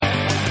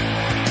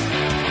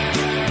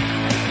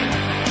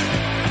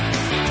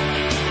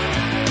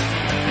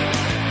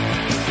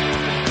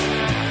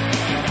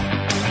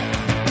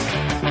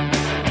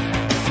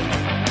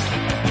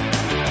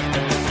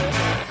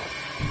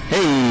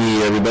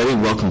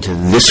on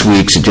to this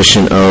week's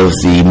edition of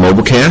the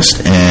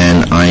Mobilecast,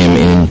 and I am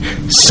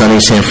in sunny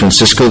San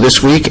Francisco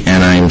this week,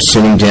 and I'm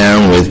sitting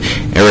down with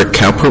Eric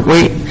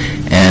Cowperthwaite,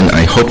 and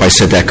I hope I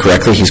said that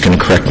correctly. He's going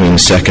to correct me in a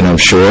second, I'm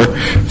sure,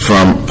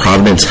 from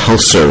Providence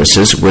Health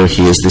Services, where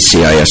he is the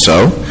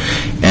CISO,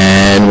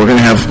 and we're going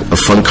to have a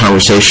fun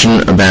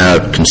conversation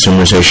about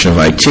consumerization of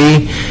IT,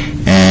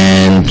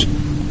 and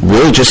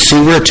really just see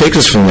where it takes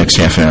us for the next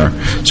half an hour.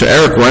 So,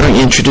 Eric, why don't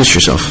you introduce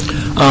yourself?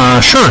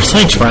 Sure.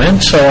 Thanks, Brian.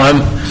 So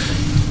I'm,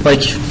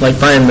 like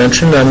Brian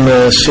mentioned, I'm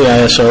the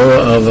CISO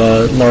of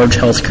a large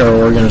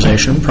healthcare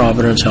organization,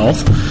 Providence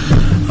Health.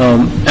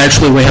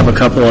 Actually, we have a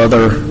couple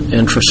other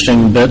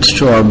interesting bits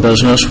to our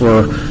business.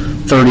 We're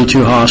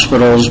 32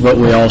 hospitals, but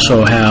we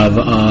also have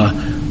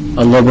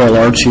a liberal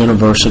arts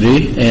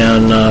university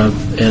and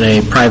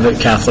a private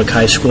Catholic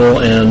high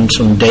school and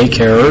some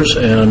daycares,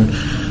 and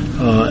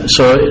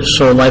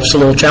so life's a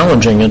little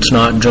challenging. It's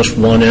not just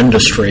one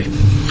industry.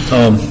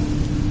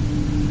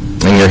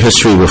 And your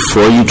history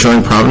before you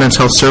joined Providence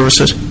Health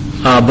Services?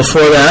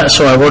 Before that,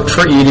 so I worked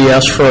for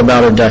EDS for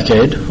about a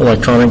decade,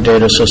 Electronic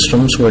Data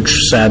Systems,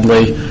 which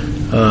sadly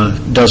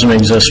doesn't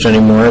exist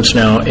anymore. It's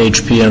now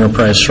HP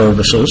Enterprise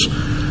Services.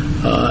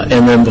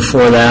 And then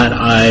before that,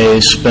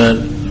 I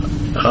spent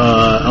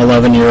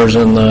 11 years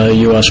in the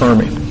U.S.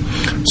 Army.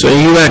 So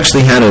you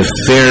actually had a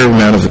fair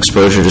amount of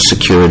exposure to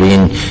security,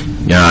 and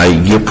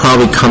you're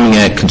probably coming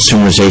at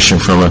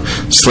consumerization from a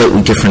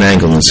slightly different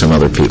angle than some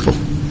other people.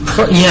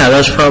 Yeah,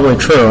 that's probably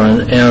true,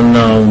 and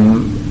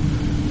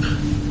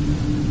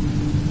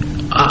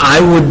I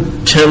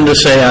would tend to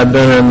say I've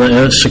been in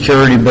the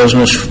security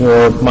business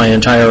for my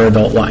entire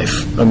adult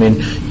life. I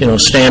mean,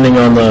 standing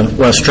on the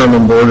West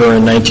German border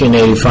in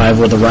 1985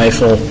 with a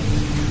rifle,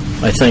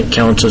 I think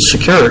counts as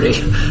security.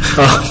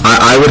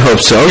 I would hope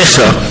so.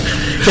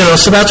 Yeah.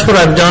 So that's what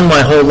I've done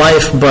my whole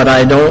life, but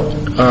I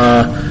don't.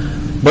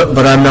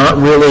 But I'm not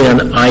really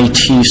an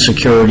IT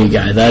security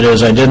guy. That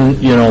is, I didn't,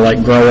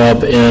 grow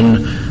up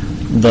in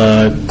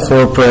the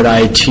corporate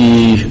IT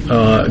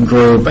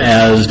group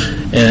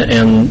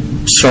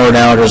and start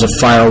out as a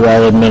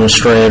firewall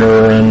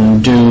administrator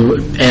and do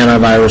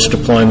antivirus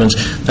deployments.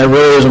 That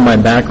really isn't my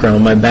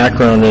background. My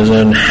background is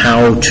in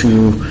how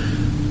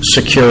to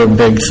secure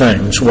big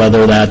things,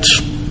 whether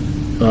that's,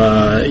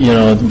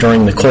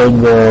 during the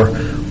Cold War,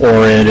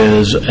 or it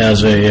is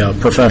as a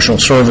professional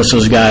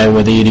services guy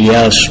with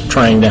EDS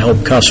trying to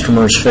help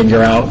customers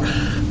figure out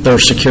their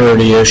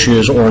security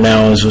issues, or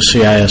now as a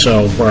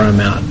CISO where I'm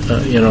at.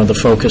 The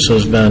focus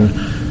has been,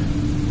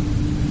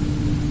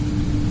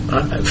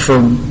 for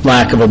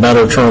lack of a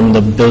better term,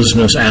 the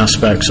business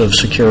aspects of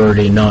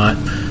security, not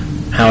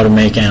how to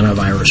make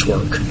antivirus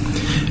work.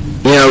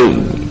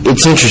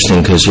 It's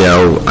interesting because,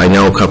 I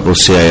know a couple of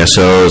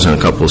CISOs and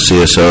a couple of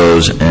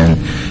CSOs, and,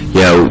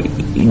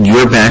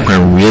 your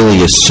background really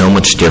is so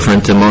much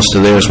different than most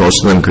of theirs.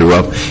 Most of them grew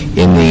up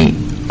in the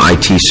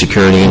IT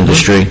security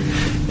industry.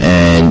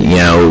 And,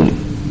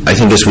 I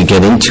think as we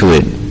get into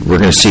it, we're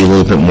going to see a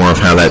little bit more of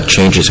how that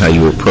changes how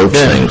you approach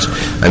things.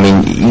 I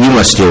mean, you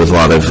must deal with a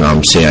lot of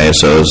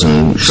CISOs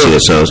and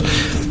CSOs.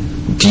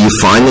 Do you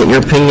find that your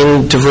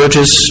opinion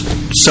diverges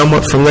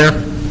somewhat from there?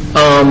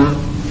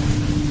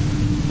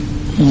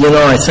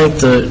 I think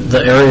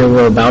the area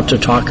we're about to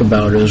talk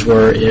about is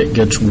where it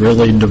gets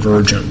really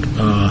divergent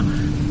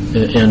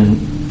in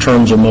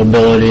terms of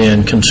mobility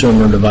and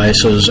consumer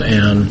devices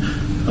and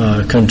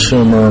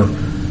consumer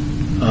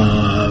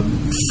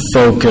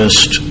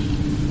focused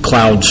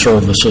cloud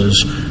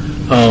services.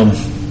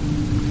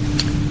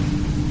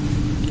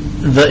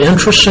 The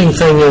interesting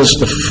thing is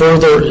the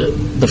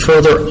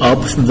further up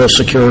the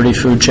security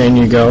food chain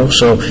you go.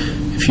 So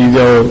if you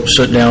go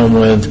sit down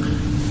with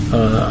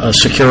a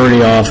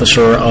security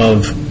officer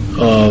of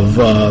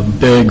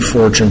big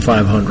Fortune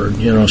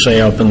 500,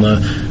 say up in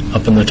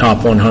the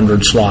top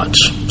 100 slots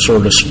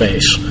sort of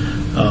space,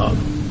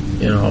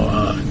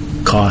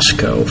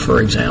 Costco, for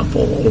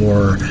example,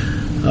 or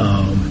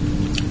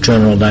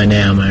General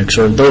Dynamics,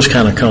 or those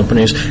kind of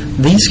companies.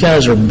 These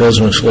guys are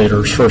business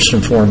leaders first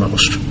and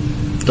foremost.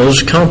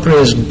 Those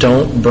companies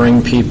don't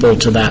bring people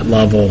to that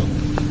level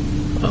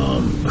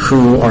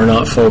who are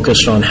not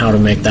focused on how to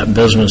make that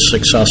business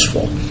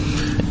successful.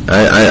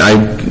 I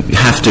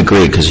have to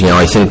agree, because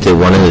I think that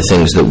one of the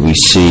things that we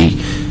see,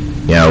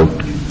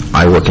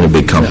 I work in a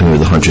big company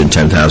with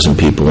 110,000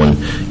 people, and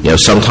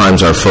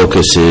sometimes our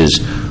focus is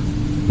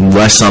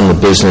less on the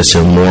business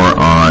and more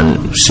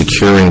on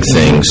securing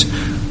things,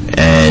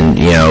 and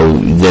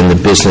then the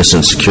business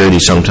and security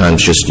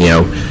sometimes just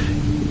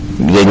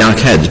they knock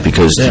heads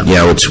because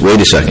it's, wait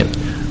a second,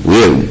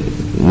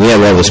 we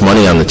have all this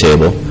money on the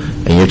table,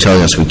 and you're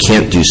telling us we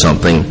can't do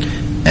something.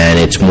 And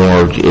it's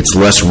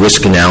less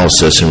risk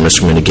analysis and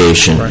risk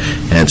mitigation, right.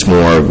 And it's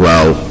more,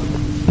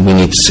 we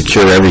need to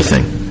secure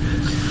everything.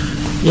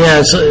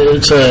 Yeah,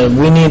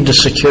 we need to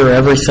secure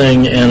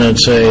everything, and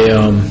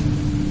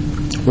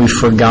we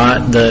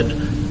forgot that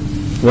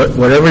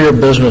whatever your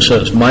business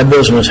is, my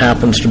business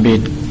happens to be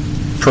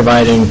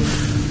providing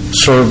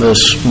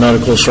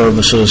medical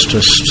services to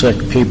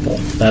sick people.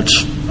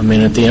 That's,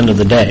 at the end of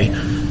the day,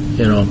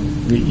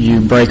 you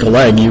break a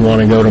leg, you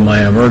want to go to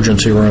my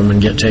emergency room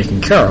and get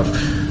taken care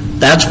of.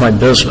 That's my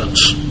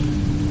business.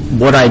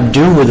 What I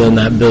do within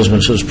that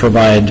business is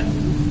provide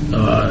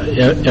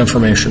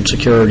information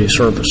security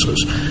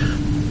services.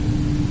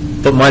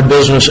 But my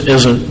business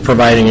isn't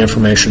providing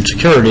information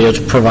security, it's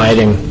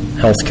providing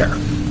health care.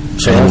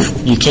 So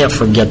you can't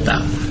forget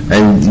that.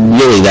 And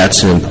really,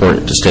 that's an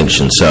important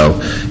distinction. So,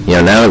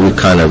 now that we've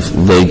kind of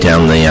laid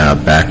down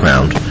the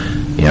background,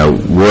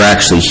 we're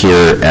actually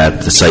here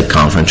at the site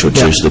conference,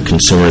 which is the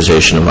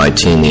consumerization of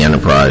IT in the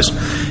enterprise.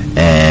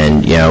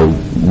 And,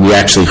 we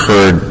actually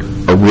heard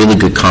a really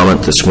good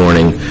comment this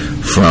morning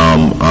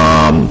from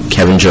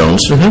Kevin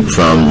Jones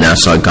from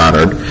Nassau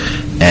Goddard.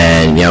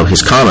 And,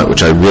 his comment,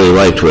 which I really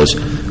liked, was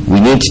we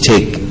need to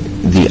take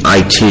the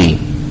IT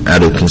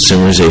out of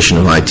consumerization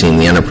of IT in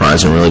the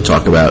enterprise and really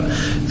talk about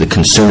the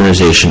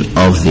consumerization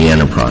of the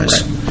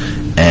enterprise.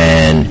 Right.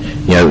 And,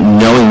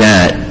 knowing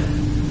that,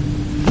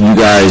 you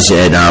guys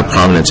at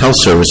Providence Health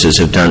Services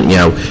have done,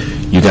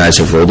 you guys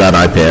have rolled out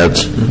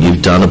iPads,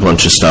 you've done a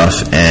bunch of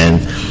stuff, and,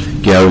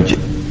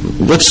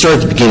 let's start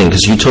at the beginning,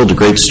 because you told a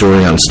great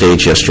story on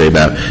stage yesterday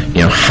about,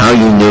 how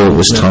you knew it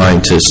was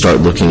time to start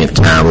looking at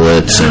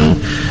tablets and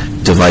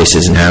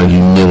devices and how you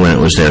knew when it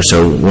was there.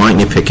 So why don't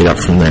you pick it up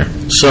from there?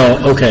 So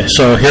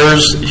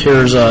here's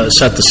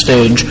set the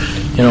stage.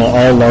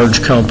 All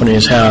large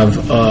companies have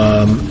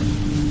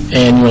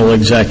annual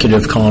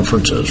executive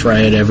conferences,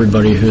 right?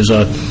 Everybody who's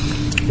a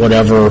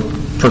whatever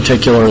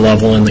particular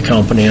level in the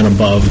company and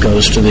above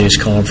goes to these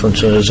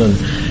conferences,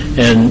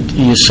 and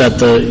you set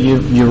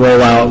you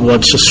roll out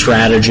what's the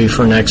strategy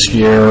for next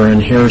year,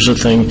 and here's the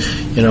thing,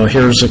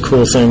 here's the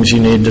cool things you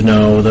need to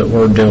know that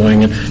we're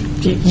doing. And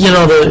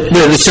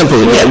the simple,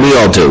 we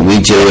all do. We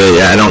do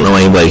it. I don't know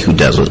anybody who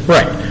doesn't.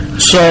 Right.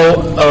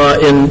 So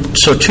in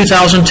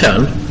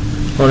 2010,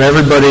 when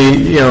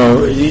everybody,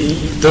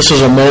 this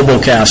is a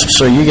Mobilecast,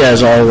 so you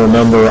guys all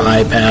remember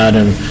iPad,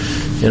 and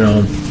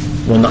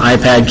when the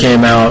iPad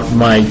came out,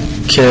 my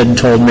kid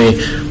told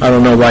me, I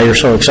don't know why you're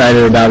so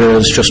excited about it,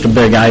 it's just a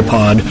big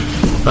iPod.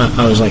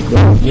 I was like,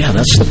 well, yeah,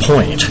 that's the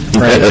point,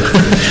 right?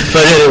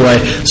 But anyway,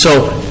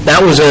 so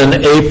that was in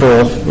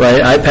April,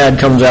 right? iPad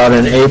comes out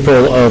in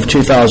April of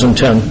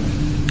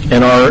 2010,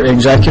 and our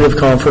executive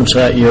conference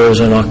that year is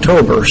in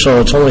October,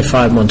 so it's only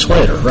 5 months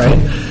later, right?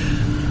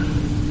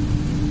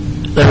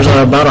 There's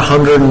about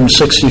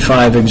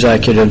 165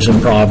 executives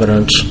in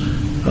Providence,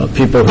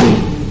 people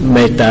who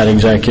make that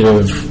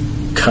executive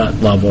cut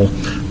level.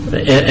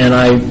 And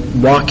I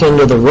walk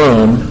into the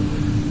room,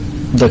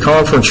 the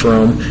conference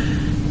room,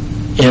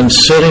 and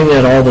sitting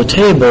at all the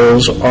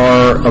tables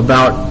are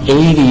about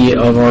 80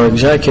 of our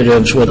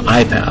executives with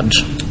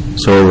iPads.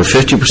 So over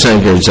 50%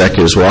 of your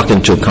executives walk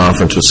into a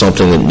conference with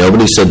something that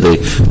nobody said they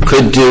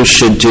could do,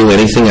 should do,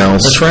 anything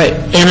else. That's right.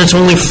 And it's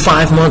only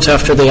 5 months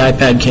after the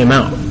iPad came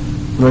out.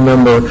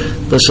 Remember,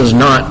 this is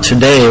not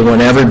today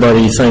when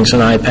everybody thinks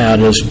an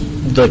iPad is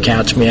the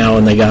cat's meow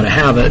and they got to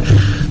have it.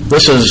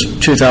 This is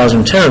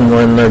 2010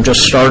 when they're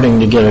just starting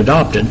to get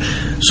adopted.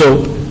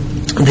 So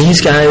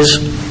these guys,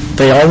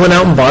 they all went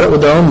out and bought it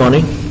with their own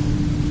money.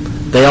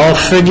 They all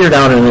figured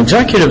out, and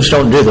executives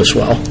don't do this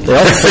well, they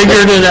all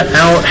figured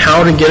out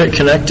how to get it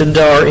connected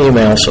to our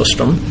email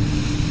system,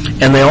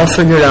 and they all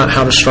figured out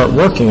how to start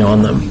working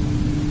on them,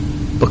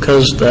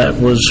 because that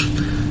was,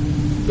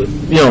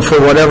 for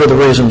whatever the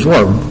reasons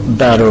were,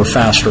 better,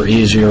 faster,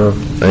 easier,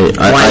 it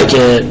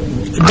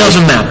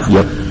doesn't matter.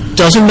 Yep.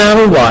 Doesn't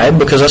matter why,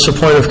 because that's the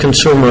point of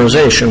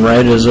consumerization,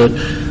 right, is that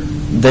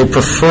they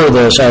prefer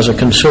this as a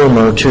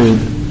consumer to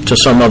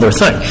some other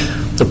thing.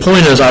 The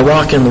point is, I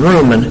walk in the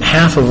room and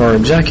half of our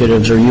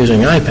executives are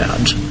using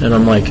iPads, and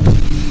I'm like,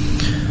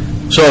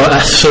 so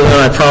then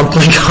I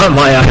promptly got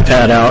my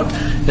iPad out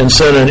and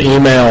sent an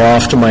email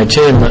off to my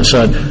team that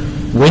said,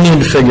 we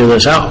need to figure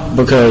this out,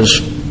 because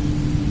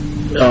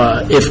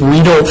if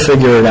we don't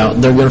figure it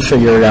out, they're going to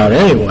figure it out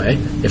anyway.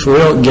 If we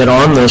don't get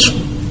on this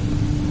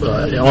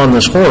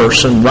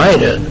horse and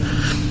ride it,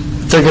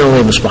 they're going to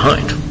leave us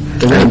behind.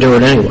 They're going to do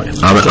it anyway.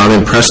 I'm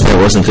impressed that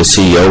wasn't the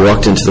CEO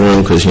walked into the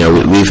room, because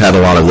we've had a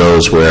lot of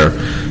those where,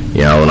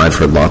 and I've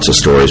heard lots of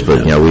stories,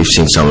 but we've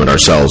seen some of it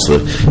ourselves. The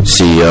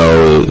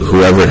CEO,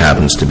 whoever it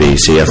happens to be,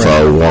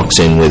 CFO, walks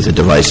in with a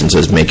device and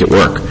says, "Make it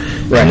work."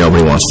 Right. And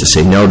nobody wants to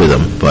say no to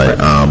them, but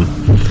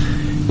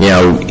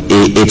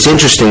it's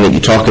interesting that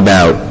you talk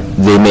about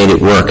they made it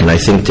work, and I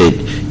think that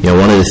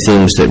one of the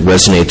things that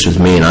resonates with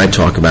me and I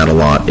talk about a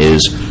lot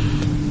is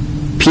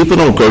people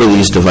don't go to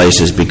these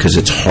devices because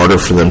it's harder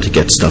for them to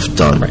get stuff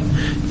done. Right.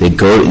 They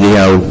go,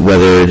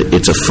 whether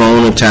it's a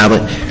phone, a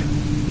tablet,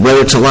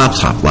 whether it's a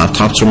laptop.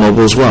 Laptops are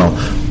mobile as well.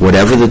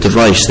 Whatever the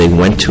device, they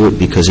went to it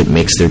because it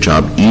makes their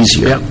job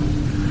easier.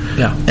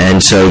 Yeah.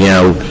 And so,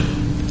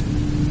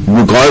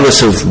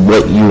 regardless of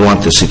what you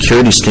want the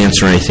security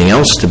stance or anything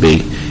else to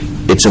be,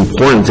 it's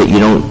important that you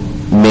don't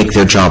make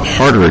their job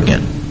harder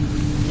again.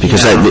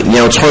 Because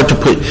it's hard to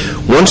put,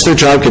 once their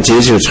job gets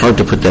easier, it's hard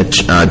to put that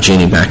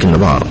genie back in the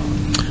bottle.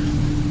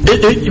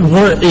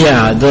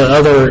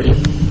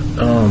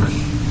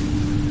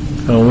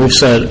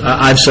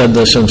 I've said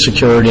this in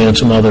security and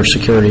some other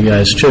security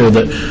guys too,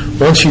 that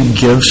once you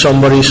give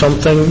somebody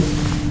something,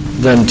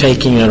 then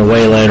taking it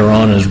away later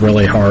on is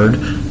really hard.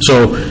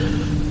 So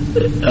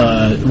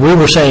we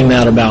were saying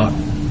that about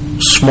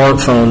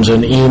smartphones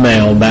and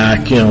email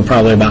back,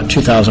 probably about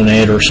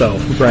 2008 or so,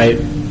 right?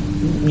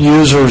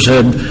 Users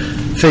had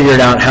figured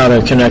out how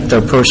to connect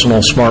their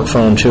personal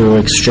smartphone to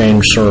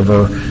Exchange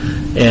server,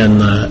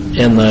 and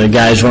the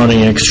guys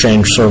running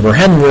Exchange server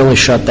hadn't really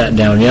shut that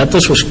down yet.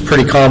 This was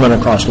pretty common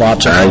across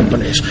lots of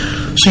companies.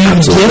 So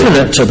you've given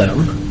it to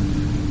them.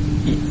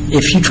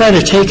 If you try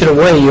to take it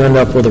away, you end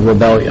up with a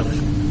rebellion.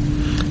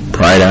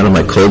 Pry it out of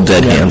my cold,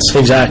 dead hands.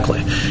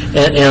 Exactly.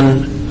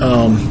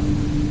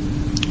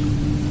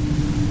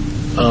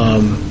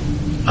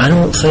 I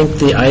don't think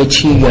the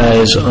IT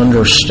guys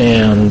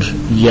understand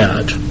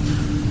yet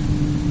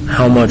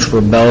how much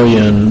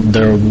rebellion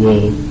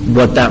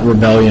what that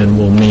rebellion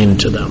will mean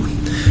to them.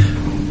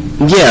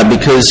 Yeah,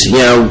 because,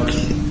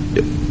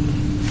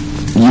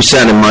 you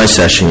said in my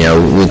session,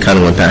 we kind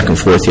of went back and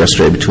forth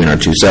yesterday between our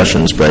two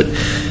sessions, but,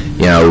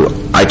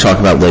 I talk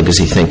about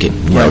legacy thinking.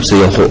 It's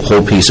the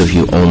whole piece of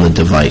you own the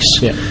device.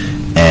 Yeah.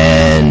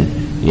 And,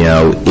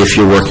 if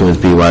you're working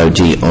with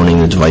BYOD, owning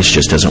the device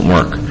just doesn't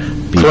work.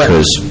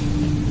 Because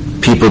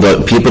people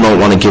don't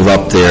want to give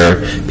up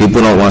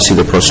people don't want to see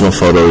their personal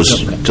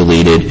photos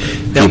deleted.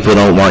 People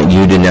don't want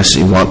you to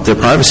necessarily want their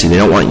privacy. They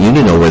don't want you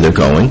to know where they're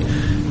going.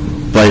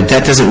 But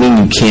that doesn't mean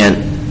you can't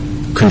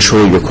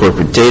control your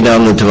corporate data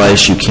on the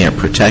device, you can't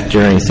protect it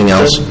or anything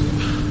else.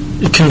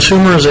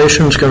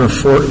 Consumerization is going to,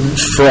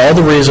 for all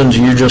the reasons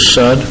you just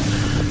said,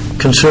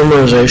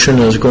 consumerization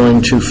is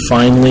going to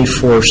finally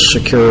force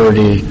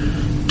security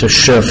to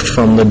shift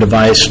from the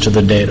device to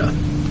the data.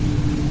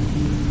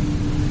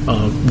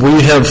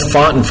 We have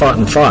fought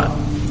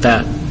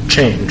that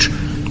change,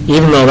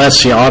 even though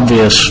that's the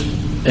obvious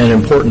and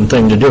important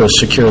thing to do is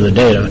secure the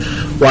data.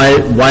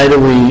 Why do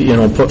we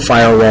put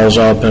firewalls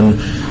up and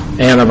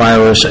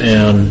antivirus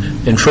and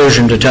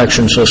intrusion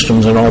detection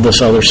systems and all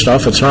this other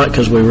stuff? It's not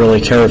because we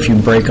really care if you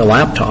break a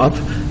laptop.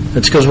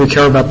 It's because we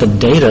care about the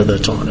data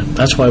that's on it.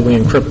 That's why we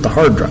encrypt the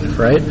hard drive,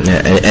 right?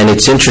 Yeah, and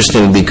it's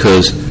interesting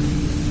because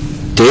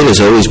data's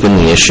always been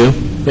the issue.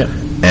 Yeah.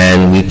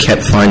 And we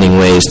kept finding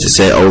ways to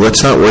say,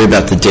 let's not worry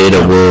about the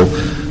data.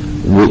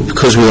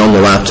 Because we own the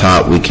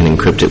laptop, we can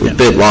encrypt it with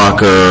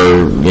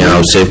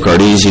BitLocker,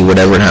 Safeguard Easy,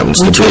 whatever it happens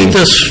to be.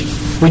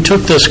 We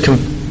took this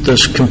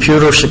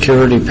computer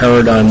security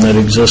paradigm that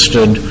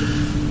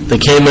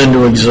came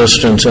into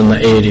existence in the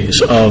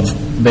 80s of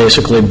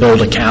basically build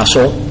a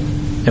castle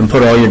and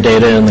put all your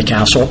data in the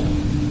castle,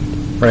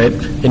 right?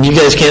 And you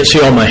guys can't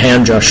see all my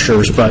hand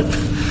gestures, but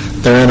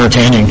they're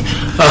entertaining.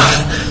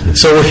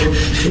 So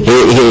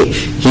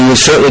he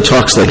certainly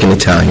talks like an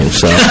Italian,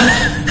 so.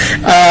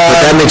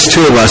 But that makes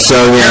two of us, so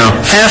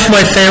half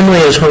my family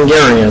is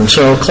Hungarian,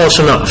 so close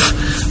enough.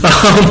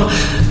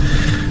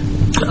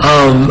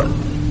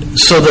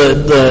 So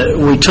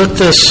we took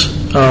this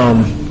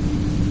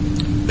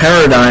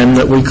paradigm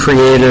that we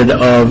created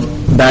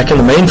back in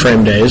the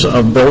mainframe days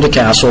of build a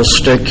castle,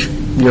 stick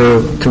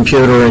your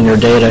computer and your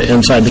data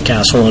inside the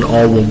castle, and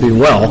all will be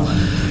well.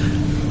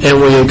 And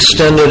we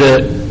extended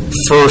it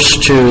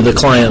first to the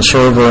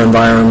client-server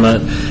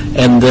environment,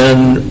 and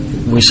then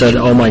we said,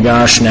 oh my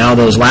gosh, now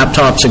those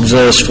laptops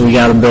exist, we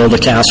got to build a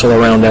castle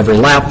around every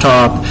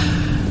laptop.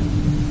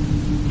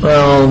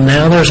 Well,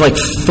 now there's like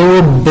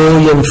 4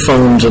 billion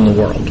phones in the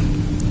world.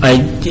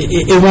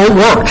 It won't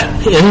work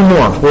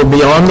anymore. We're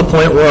beyond the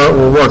point where it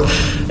will work.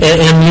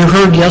 And you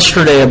heard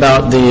yesterday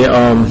about the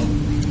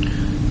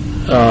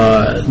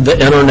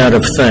Internet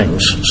of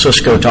Things.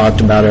 Cisco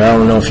talked about it. I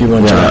don't know if you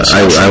went to that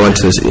session. I went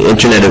to this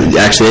Internet of...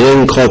 Actually, they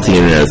didn't call it the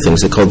Internet of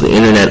Things. They called it the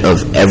Internet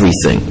of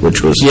Everything,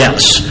 which was...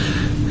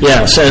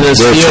 Yes, and it's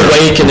the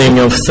awakening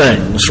of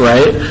things,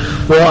 right?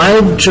 Well,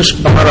 I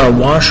just bought a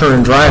washer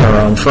and dryer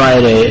on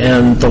Friday,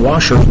 and the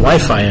washer's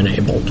Wi-Fi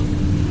enabled.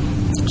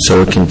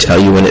 So it can tell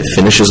you when it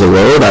finishes a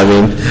load?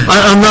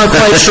 I'm not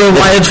quite sure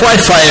why it's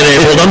Wi-Fi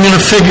enabled. I'm going to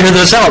figure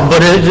this out,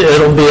 but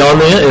it'll be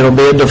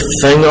a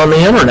thing on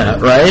the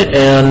internet, right?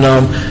 And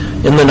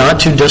in the not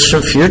too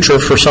distant future,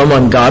 for some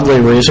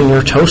ungodly reason,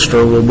 your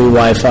toaster will be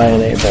Wi-Fi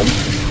enabled.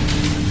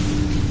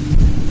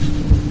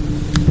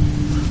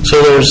 So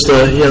there's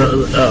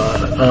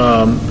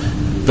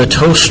the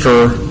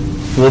toaster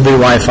will be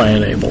Wi-Fi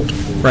enabled,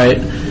 right?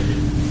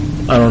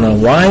 I don't know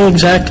why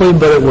exactly,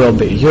 but it will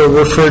be. Your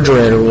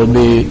refrigerator will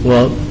be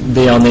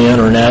on the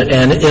internet,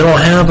 and it'll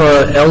have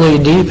a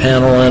LED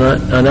panel in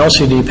it, an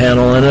LCD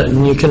panel in it,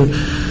 and you can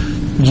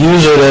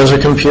use it as a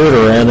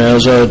computer and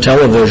as a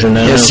television.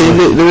 And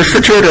the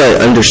refrigerator I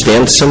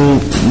understand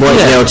somewhat,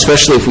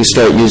 especially if we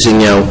start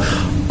using,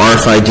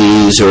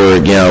 RFIDs or,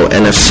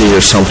 NFC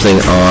or something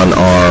on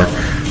our,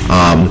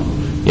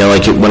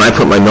 like when I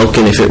put my milk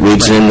in, if it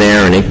reads in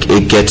there and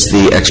it gets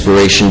the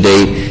expiration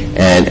date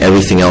and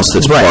everything else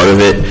that's part of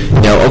it,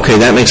 okay,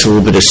 that makes a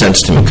little bit of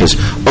sense to me because,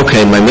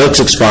 okay, my milk's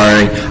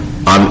expiring,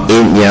 I'm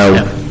in,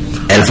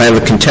 and if I have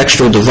a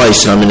contextual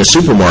device and I'm in a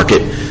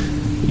supermarket,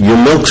 your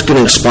milk's going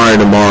to expire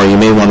tomorrow. You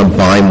may want to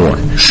buy more.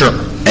 Sure.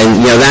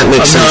 And, that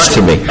makes sense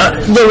to me.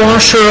 The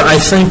washer, I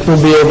think,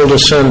 will be able to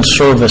send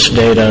service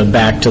data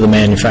back to the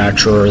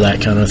manufacturer,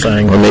 that kind of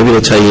thing. Or maybe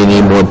they'll tell you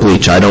need more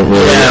bleach. I don't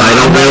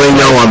really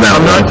know on that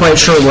I'm one. not quite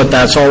sure what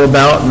that's all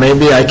about.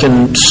 Maybe I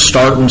can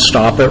start and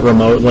stop it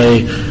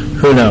remotely.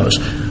 Who knows?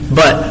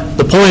 But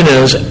the point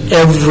is,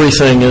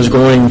 everything is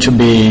going to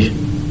be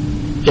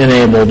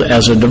enabled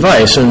as a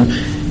device, and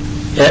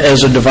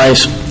as a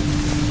device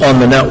on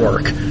the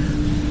network.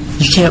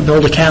 You can't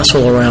build a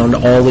castle around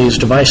all these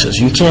devices.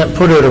 You can't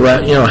put it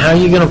around, how are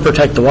you going to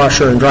protect the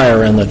washer and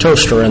dryer and the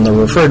toaster and the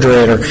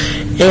refrigerator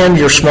and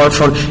your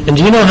smartphone? And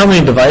do you know how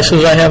many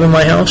devices I have in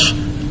my house?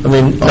 I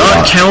mean,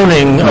 not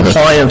counting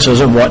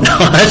appliances and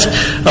whatnot.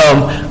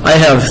 I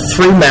have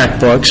 3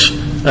 MacBooks,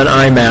 an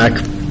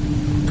iMac,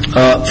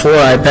 4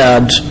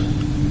 iPads,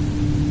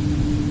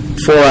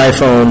 4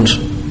 iPhones,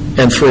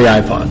 and 3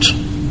 iPods.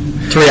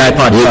 3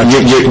 iPod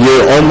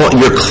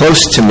Touches. You're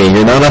close to me.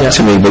 You're not up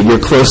to me, but you're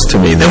close to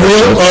me. And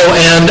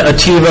and a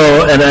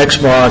TiVo, an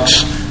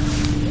Xbox,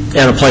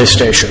 and a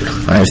PlayStation.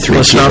 I have 3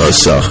 TiVos,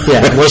 so. Yeah,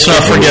 let's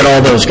not forget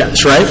all those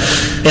guys, right?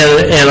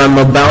 And I'm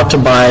about to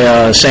buy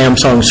a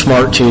Samsung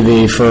Smart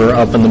TV for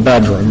up in the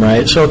bedroom,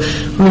 right? So,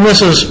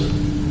 this is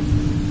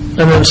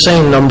an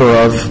insane number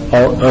of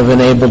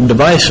enabled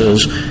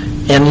devices,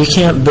 and you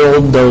can't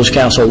build those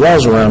castle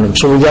walls around them.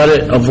 So we got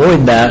to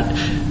avoid that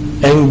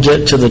and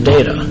get to the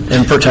data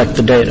and protect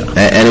the data.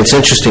 And it's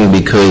interesting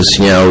because,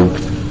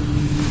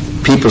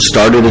 people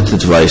started at the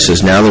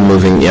devices. Now they're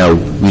moving,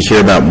 we hear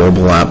about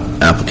mobile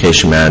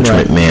application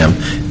management, right. MAM,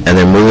 and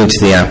they're moving to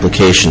the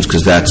applications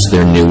because that's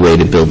their new way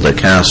to build their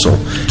castle.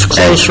 It's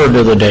closer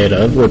to the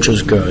data, which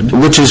is good.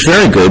 Which is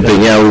very good, but,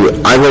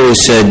 I've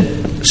always said,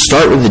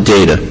 start with the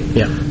data.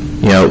 Yeah.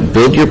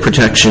 Build your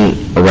protection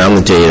around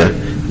the data,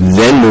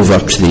 then move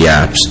up to the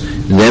apps,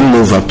 then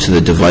move up to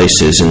the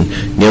devices. And,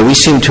 we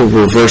seem to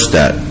reverse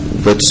that.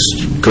 Let's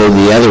go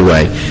the other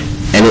way.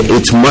 And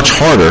it's much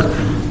harder,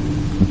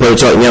 but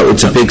it's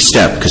a big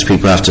step because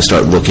people have to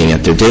start looking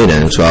at their data.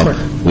 And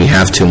we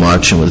have too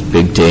much, and with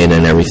big data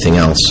and everything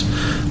else.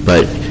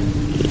 But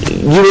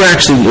you were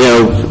actually,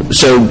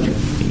 so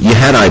you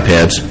had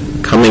iPads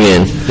coming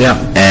in. Yeah.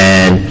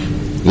 And,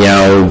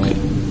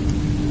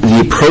 the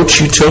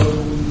approach you took,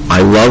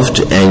 I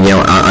loved, and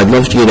I'd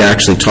love you to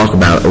actually talk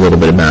about a little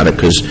bit about it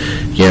because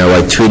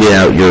I tweeted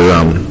out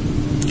your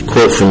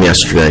quote from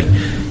yesterday,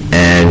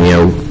 and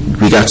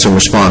we got some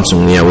response,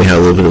 and we had a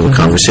little bit of a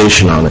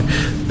conversation on it.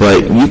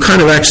 But you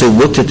kind of actually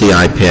looked at the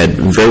iPad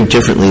very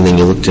differently than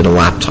you looked at a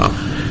laptop.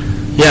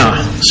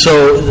 Yeah.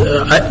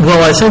 So,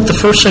 I think the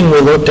first thing we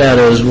looked at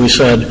is we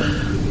said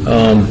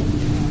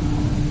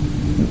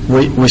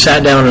we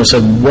sat down and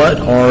said, what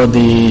are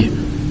the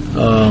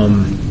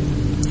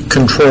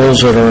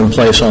controls that are in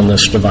place on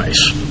this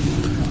device,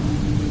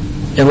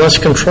 and let's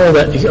control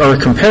that or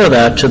compare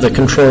that to the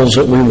controls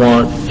that we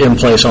want in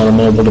place on a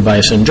mobile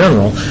device in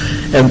general.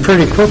 And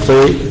pretty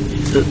quickly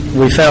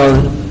we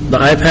found the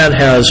iPad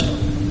has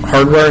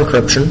hardware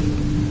encryption.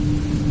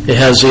 It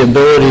has the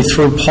ability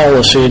through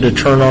policy to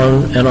turn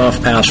on and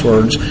off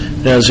passwords.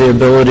 It has the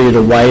ability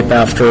to wipe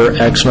after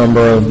X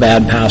number of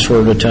bad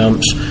password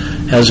attempts.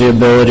 It has the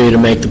ability to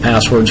make the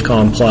passwords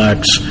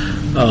complex.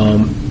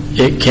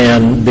 It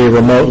can be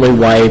remotely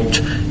wiped.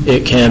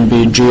 It can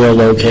be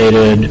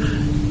geolocated.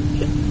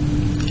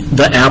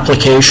 The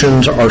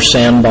applications are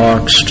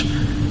sandboxed.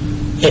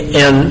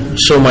 And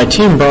so my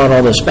team brought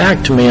all this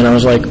back to me, and I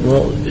was like,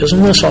 well,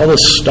 isn't this all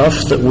this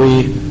stuff that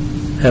we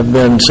have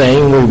been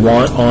saying we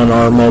want on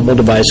our mobile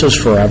devices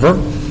forever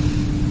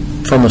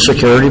from a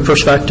security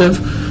perspective?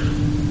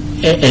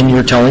 And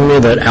you're telling me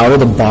that out of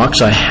the box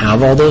I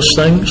have all those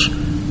things?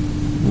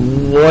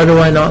 What do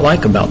I not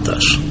like about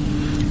this?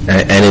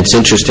 And it's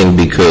interesting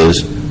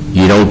because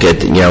you don't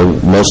get,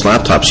 most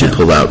laptops you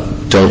pull out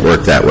don't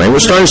work that way. And we're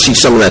starting to see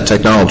some of that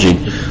technology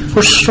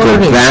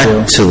go back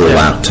to the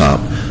laptop.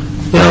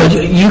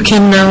 You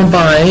can now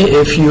buy,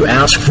 if you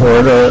ask for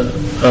it,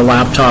 a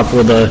laptop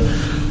with a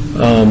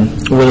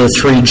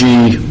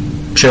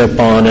 3G chip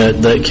on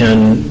it that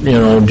can,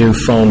 do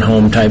phone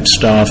home type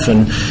stuff,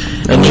 and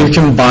you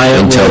can buy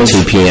it Intel with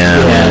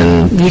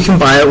TPM. You can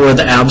buy it with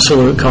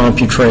absolute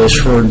CompuTrace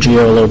for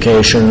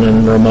geolocation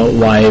and remote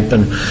wipe,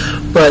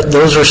 but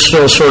those are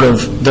still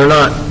they're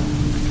not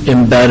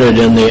embedded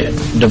in the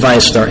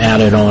device; they're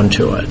added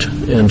onto it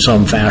in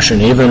some fashion.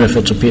 Even if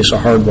it's a piece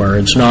of hardware,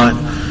 it's not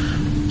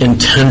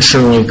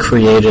intentionally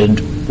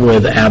created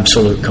with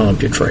absolute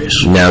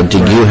CompuTrace. Now,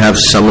 did you have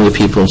some of the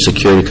people in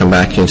security come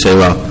back and say,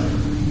 well,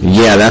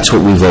 yeah, that's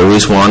what we've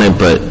always wanted,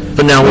 but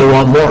now we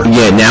want more.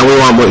 Yeah, now we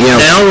want more.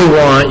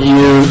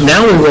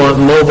 Now we want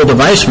mobile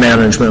device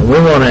management. We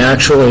want to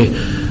actually,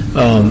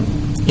 and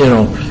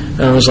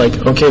I was like,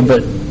 okay,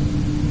 but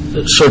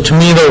so to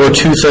me there were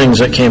two things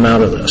that came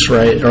out of this,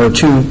 right? Or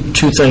two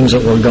things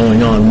that were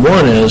going on.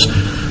 One is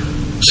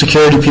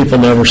security people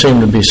never seem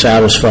to be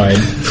satisfied,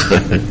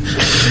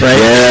 right?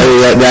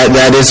 Yeah,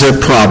 that is a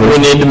problem. We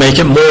need to make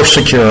it more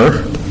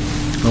secure.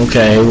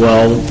 Okay,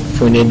 well,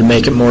 we need to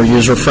make it more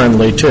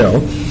user-friendly,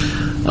 too.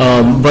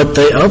 But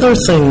the other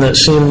thing that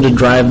seemed to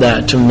drive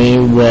that to me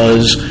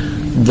was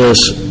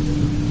this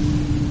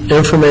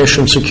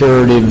information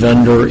security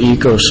vendor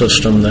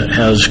ecosystem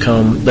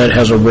that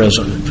has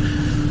arisen.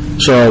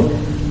 So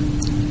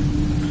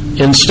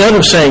instead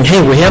of saying,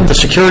 hey, we have the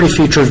security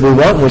features we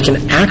want, we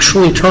can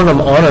actually turn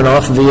them on and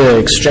off via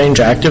Exchange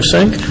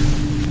ActiveSync,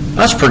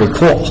 that's pretty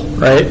cool,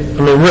 right? I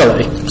mean,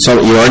 really.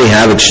 So you already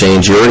have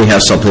Exchange, you already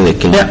have something that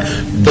can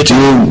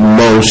do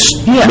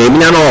most, maybe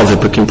not all of it,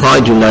 but can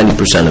probably do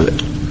 90% of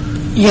it.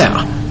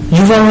 Yeah,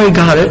 you've already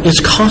got it. It's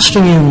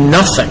costing you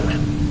nothing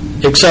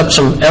except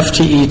some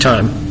FTE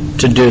time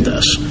to do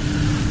this.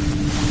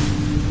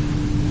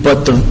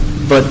 But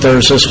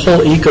there's this whole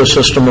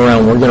ecosystem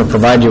around, we're going to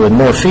provide you with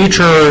more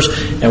features,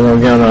 and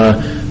we're going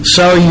to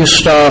sell you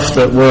stuff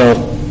that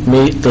will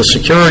meet the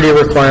security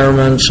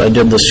requirements. I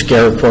did the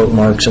scare quote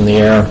marks in the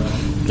air,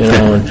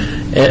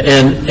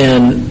 and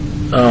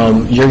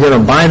you're going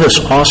to buy this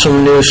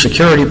awesome new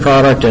security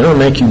product, and it'll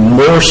make you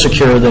more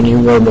secure than you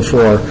were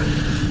before.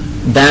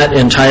 That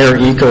entire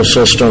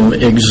ecosystem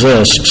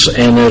exists,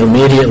 and it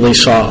immediately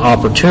saw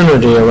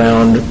opportunity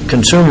around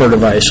consumer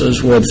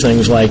devices with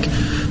things like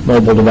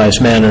mobile device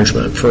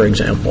management, for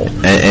example.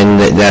 And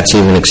that's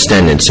even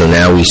extended. So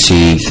now we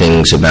see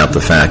things about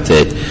the fact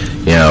that,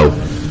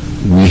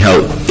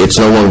 it's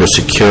no longer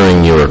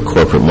securing your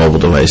corporate mobile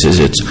devices.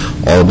 It's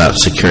all about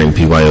securing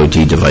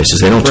BYOD devices.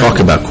 They don't talk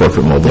about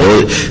corporate mobile.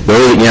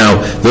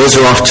 Those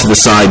are off to the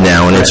side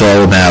now, and it's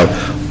all about,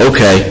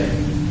 okay,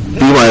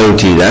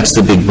 BYOD, that's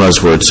the big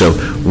buzzword. So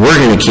we're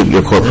going to keep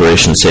your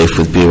corporation safe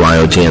with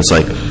BYOD. And it's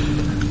like,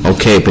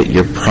 okay, but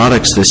your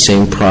product's the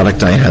same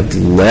product I had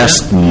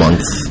last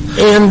month.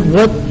 And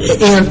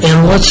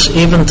let's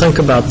even think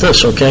about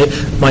this, okay?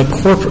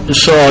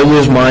 So I'll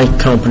use my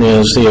company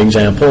as the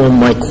example.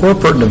 My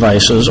corporate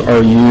devices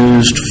are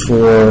used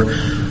for,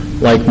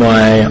 like,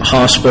 my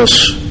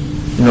hospice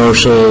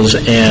nurses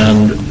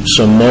and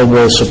some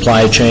mobile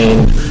supply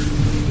chain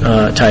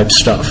type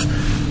stuff.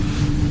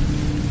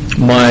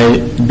 My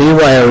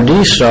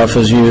BYOD stuff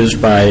is used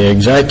by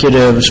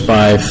executives,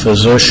 by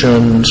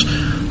physicians,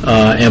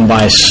 and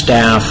by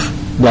staff,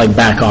 like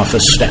back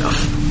office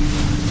staff.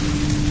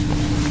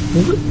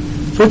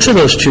 Which of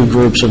those two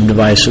groups of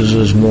devices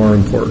is more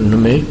important to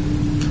me?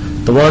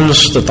 The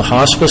ones that the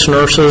hospice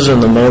nurses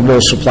and the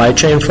mobile supply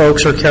chain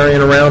folks are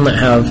carrying around that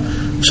have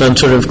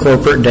sensitive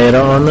corporate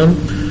data on them,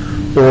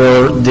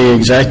 or the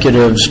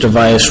executive's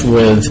device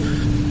with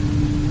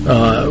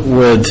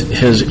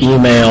his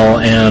email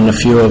and a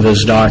few of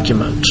his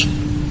documents?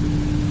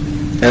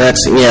 And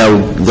that's,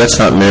 let's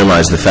not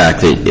minimize the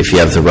fact that if you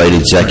have the right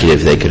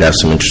executive, they could have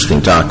some interesting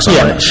docs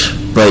on it.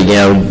 But,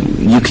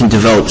 you can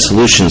develop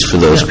solutions for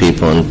those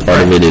people, and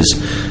part of it is,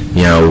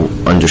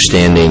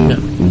 understanding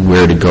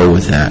where to go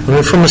with that. I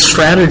mean, from a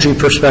strategy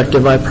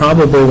perspective, I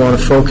probably want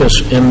to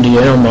focus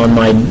MDM on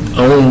my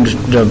owned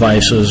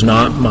devices,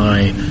 not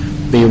my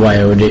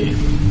BYOD.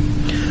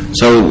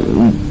 So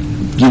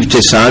you've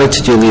decided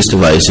to do these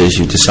devices,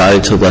 you've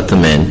decided to let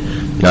them in.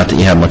 Not that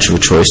you have much of a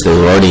choice, they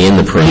were already in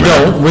the program. We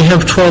don't. We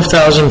have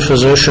 12,000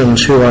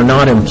 physicians who are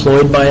not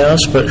employed by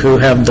us, but who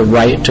have the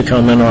right to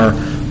come in our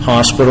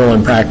hospital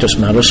and practice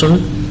medicine.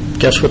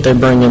 Guess what they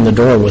bring in the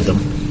door with them?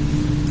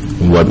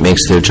 What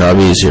makes their job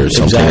easier?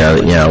 Something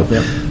exactly.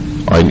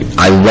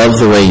 I love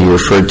the way you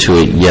referred to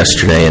it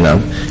yesterday, and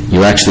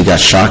you actually got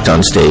shocked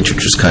on stage,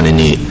 which was kind of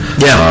neat.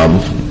 Yeah.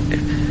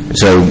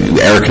 So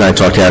Eric and I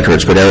talked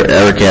afterwards, but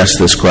Eric asked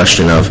this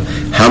question of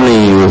how many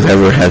of you have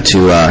ever had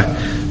to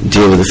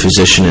deal with a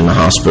physician in a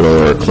hospital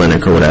or a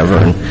clinic or whatever,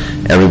 and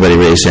everybody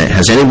raised their hand.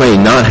 Has anybody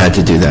not had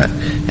to do that?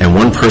 And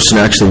one person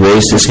actually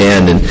raised his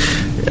hand, and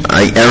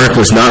Eric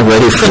was not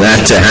ready for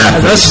that to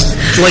happen.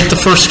 That's like the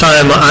first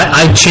time.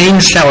 I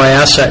changed how I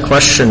asked that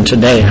question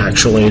today,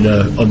 actually,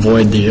 to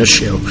avoid the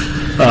issue,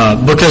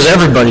 because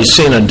everybody's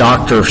seen a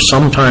doctor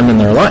sometime in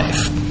their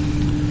life.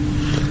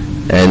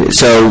 And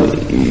so,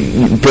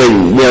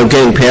 but,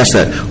 getting past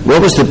that, what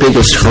was the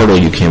biggest hurdle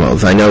you came up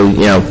with? I know,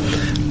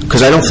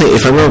 because I don't think,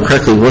 if I remember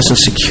correctly, it wasn't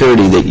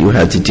security that you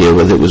had to deal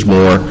with. It was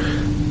more,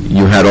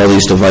 you had all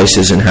these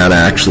devices and how to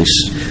actually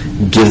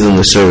give them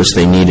the service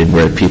they needed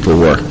where people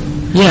were.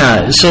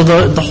 Yeah, so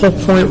the whole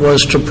point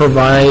was to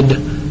provide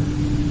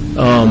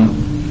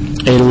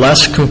a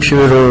less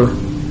computer.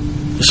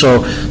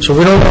 So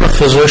we don't want a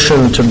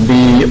physician to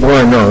be, or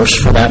a nurse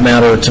for that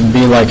matter, to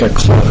be like a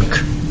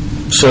clerk,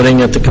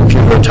 sitting at the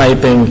computer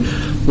typing,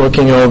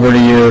 looking over to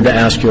you to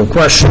ask you a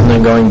question,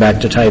 then going back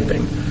to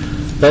typing.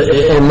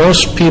 And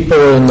most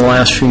people in the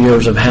last few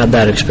years have had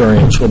that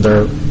experience with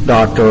their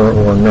doctor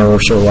or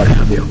nurse or what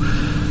have you.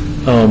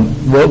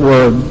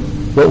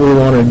 What we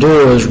want to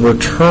do is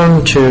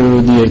return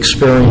to the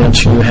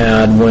experience you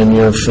had when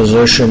your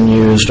physician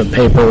used a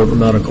paper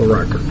medical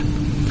record.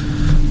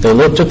 They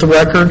looked at the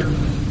record,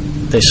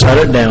 they set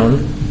it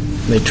down,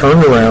 they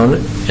turned around,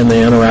 and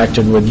they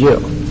interacted with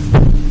you.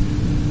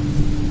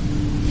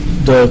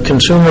 The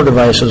consumer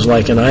devices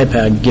like an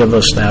iPad give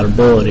us that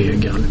ability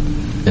again.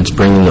 It's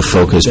bringing the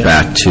focus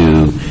back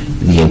to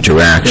the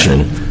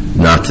interaction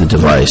not the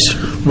device.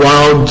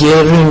 While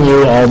giving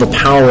you all the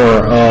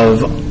power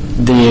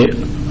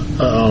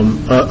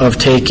of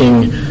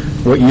taking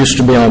what used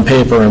to be on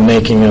paper and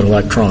making it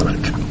electronic.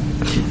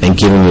 And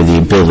giving you the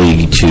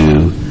ability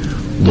to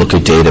look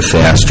at data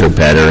faster,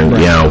 better, and,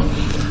 right.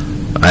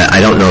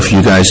 I don't know if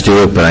you guys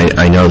do it, but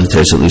I know that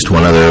there's at least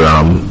one other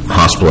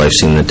hospital I've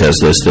seen that does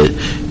this, that,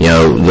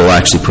 they'll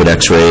actually put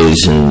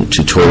x-rays and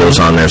tutorials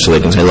on there so they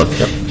can say, look,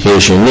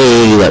 here's your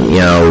knee,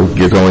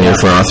 you're going in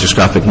for an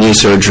arthroscopic knee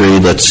surgery,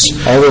 let's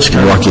all this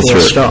kind walk of you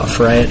through stuff,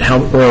 right?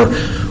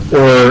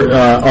 Or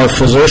our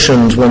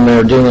physicians, when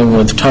they're dealing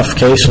with tough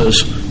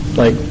cases,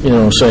 like,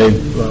 say,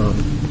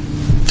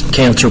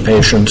 cancer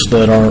patients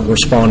that aren't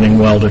responding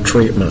well to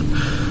treatment,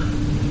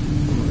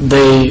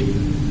 they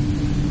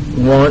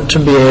want to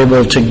be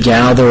able to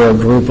gather a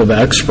group of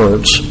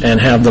experts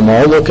and have them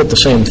all look at the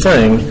same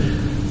thing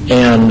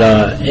and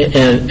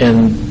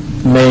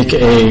make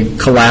a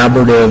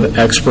collaborative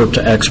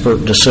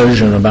expert-to-expert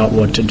decision about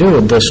what to do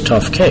with this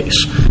tough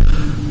case.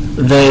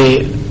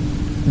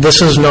 This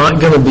is not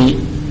going to be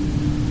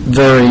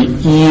very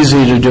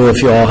easy to do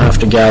if you all have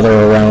to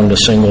gather around a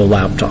single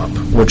laptop,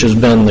 which has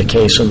been the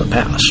case in the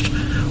past,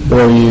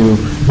 where you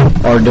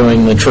are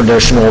doing the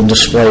traditional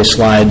display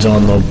slides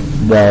on the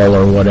wall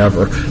or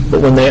whatever.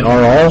 But when they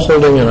are all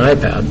holding an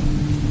iPad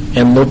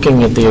and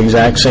looking at the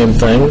exact same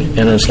thing,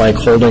 and it's like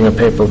holding a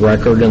paper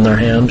record in their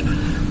hand,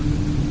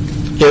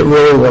 it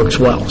really works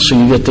well. So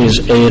you get these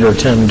 8 or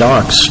 10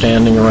 docs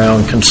standing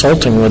around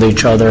consulting with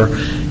each other,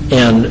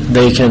 and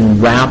they can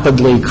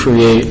rapidly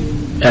create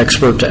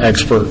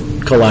expert-to-expert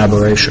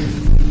collaboration.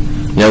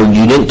 Now,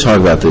 you didn't talk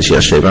about this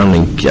yesterday, but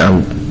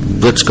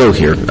let's go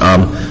here.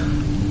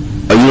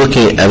 Are you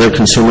looking at other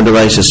consumer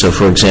devices? So,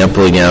 for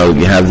example,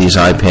 you have these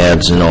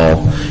iPads and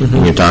all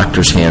in your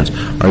doctor's hands.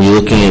 Are you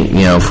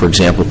looking at, for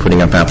example,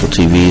 putting up Apple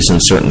TVs in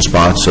certain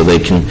spots so they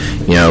can,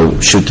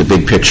 shoot the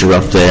big picture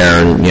up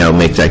there and,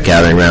 make that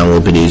gathering around a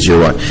little bit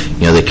easier?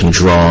 They can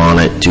draw on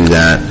it, do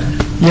that.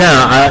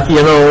 Yeah,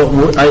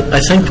 I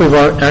think we've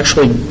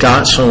actually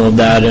got some of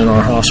that in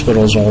our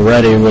hospitals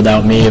already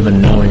without me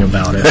even knowing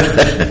about it.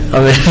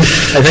 I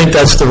think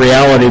that's the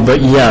reality.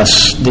 But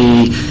yes,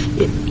 we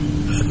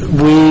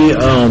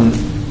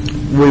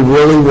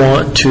really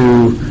want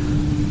to.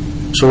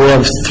 So we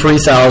have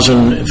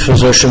 3,000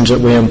 physicians that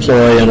we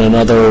employ, and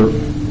another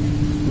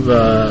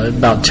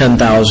about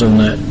 10,000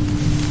 that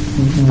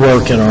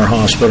work in our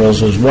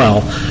hospitals as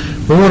well.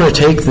 We want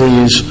to take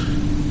these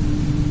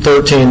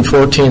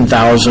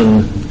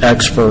 14,000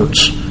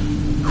 experts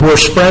who are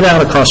spread out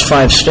across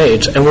 5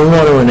 states, and we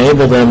want to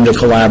enable them to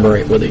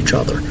collaborate with each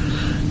other.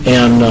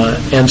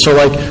 And so,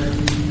 like,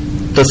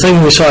 the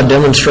thing we saw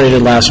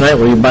demonstrated last night,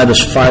 where you buy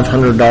this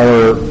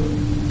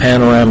 $500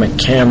 panoramic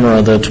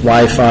camera that's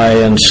Wi-Fi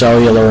and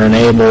cellular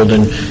enabled,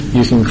 and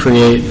you can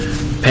create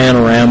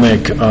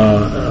panoramic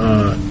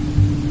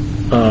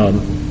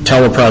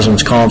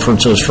telepresence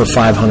conferences for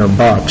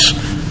 $500,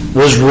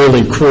 was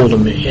really cool to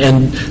me.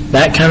 And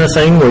that kind of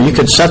thing, where you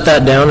could set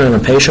that down in a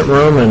patient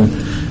room and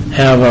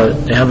have a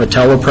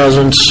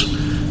telepresence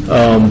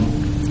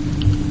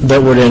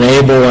that would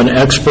enable an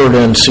expert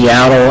in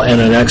Seattle and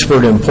an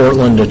expert in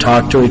Portland to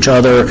talk to each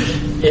other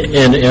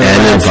and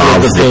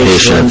involve the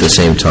patient at the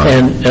same time.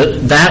 And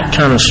that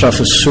kind of stuff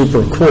is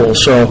super cool.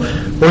 So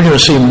we're going to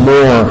see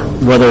more,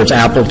 whether it's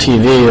Apple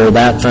TV or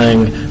that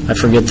thing, I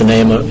forget the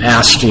name of,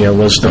 Astia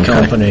was the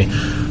company.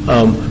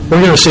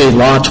 We're going to see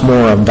lots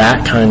more of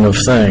that kind of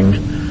thing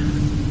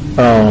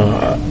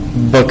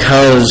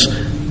because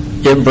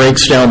it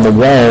breaks down the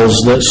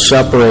walls that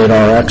separate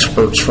our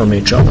experts from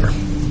each other.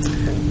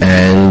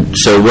 And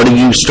so what do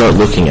you start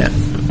looking at?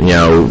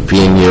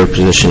 Being your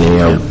position,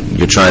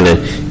 you're trying to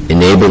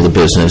enable the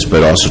business,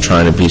 but also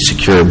trying to be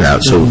secure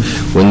about it. So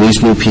when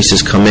these new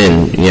pieces come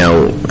in,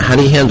 how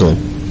do you handle them?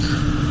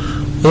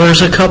 Well,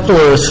 there's a couple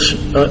of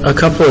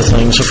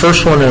things. The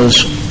first one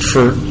is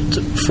for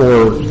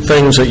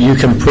things that you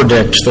can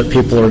predict that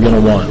people are going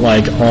to want,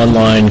 like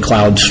online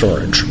cloud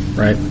storage,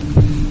 right?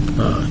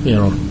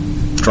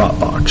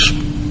 Dropbox,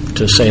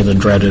 to say the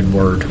dreaded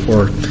word,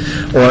 or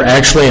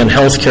actually in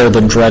healthcare,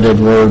 the dreaded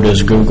word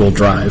is Google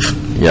Drive.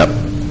 Yep.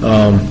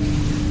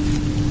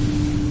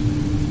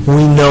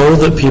 We know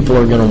that people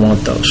are going to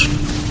want those.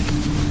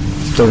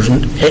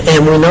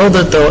 And we know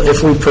that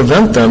if we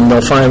prevent them,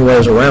 they'll find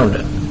ways around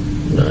it.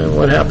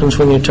 What happens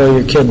when you tell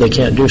your kid they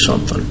can't do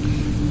something?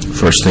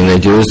 First thing they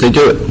do is they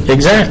do it.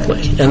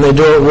 Exactly. And they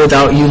do it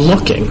without you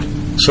looking.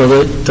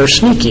 So they're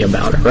sneaky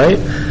about it, right?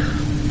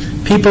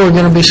 People are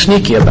going to be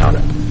sneaky about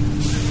it.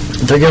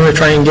 They're going to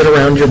try and get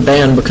around your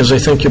ban because they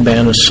think your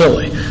ban is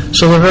silly.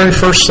 So the very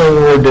first thing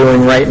we're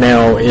doing right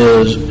now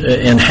is,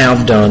 and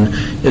have done,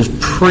 is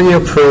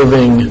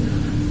pre-approving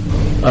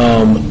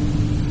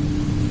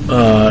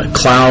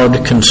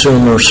cloud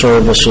consumer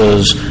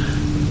services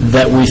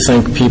that we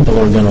think people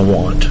are going to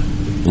want.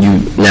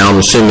 Now I'm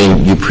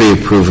assuming you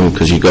pre-approve them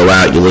because you go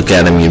out, you look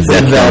at them, you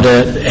vet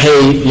it.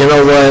 Hey, you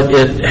know what?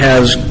 It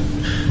has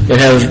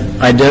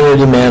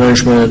identity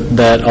management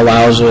that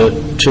allows it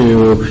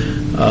to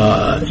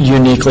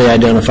uniquely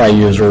identify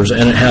users,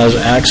 and it has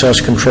access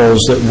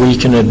controls that we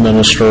can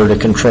administer to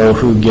control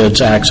who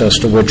gets access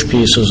to which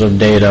pieces of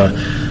data,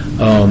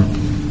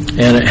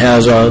 and it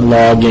has a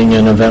logging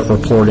and event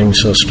reporting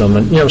system,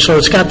 and so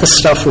it's got the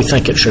stuff we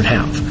think it should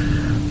have.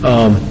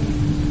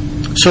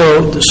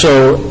 So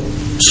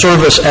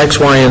service X,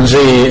 Y, and Z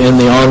in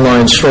the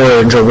online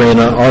storage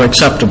arena are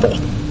acceptable,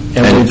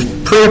 and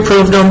we've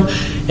pre-approved them,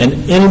 and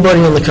anybody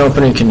in the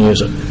company can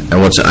use it.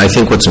 And I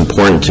think what's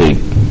important to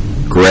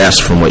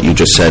grasp from what you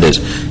just said is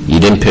you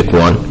didn't pick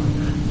one.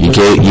 You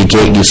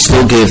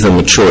still gave them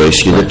a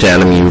choice. You looked at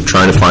them, you were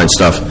trying to find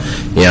stuff,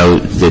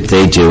 that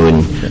they do,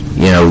 and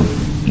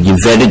you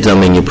vetted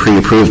them and you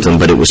pre-approved them,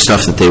 but it was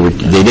stuff that they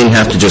didn't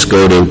have to just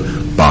go to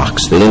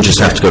Box. They didn't just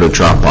have to go to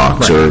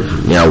Dropbox or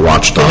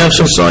Watchdog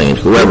or Scient,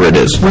 whoever it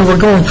is. We were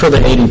going for the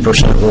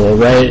 80% rule,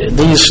 right?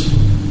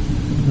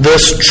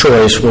 This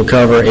choice will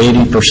cover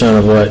 80%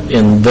 of what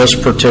in this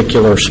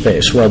particular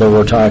space, whether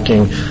we're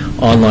talking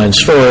online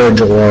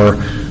storage or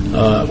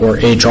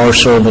HR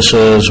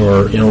services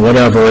or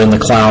whatever in the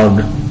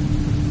cloud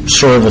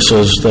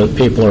services that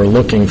people are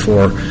looking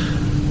for.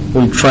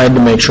 We've tried to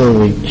make sure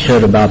we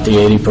hit about the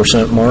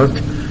 80% mark.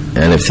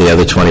 And if the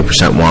other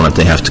 20% want it,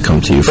 they have to come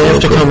to you for approval.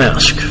 They have to come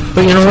ask.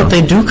 But you know what?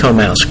 They do come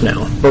ask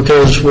now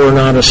because we're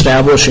not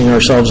establishing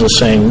ourselves as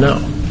saying no.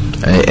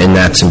 And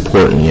that's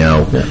important,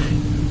 Yeah.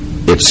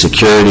 It's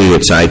security,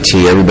 it's IT.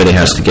 Everybody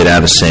has to get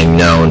out of saying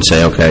no and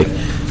say, okay,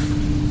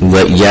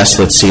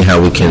 let's see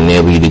how we can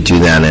enable you to do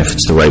that and if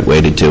it's the right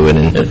way to do it.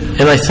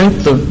 And I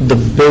think the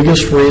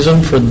biggest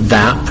reason for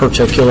that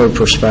particular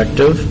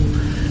perspective,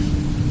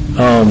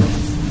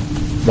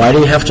 why do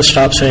you have to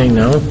stop saying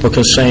no?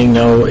 Because saying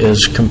no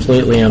is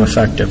completely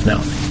ineffective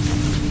now.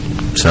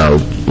 So,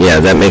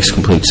 that makes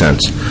complete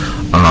sense.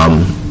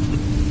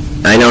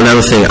 I know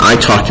another thing, I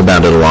talked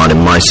about it a lot in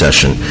my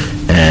session,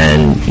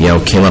 and,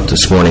 came up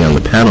this morning on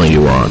the panel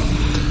you were on.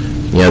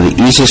 The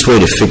easiest way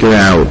to figure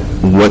out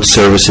what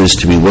services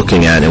to be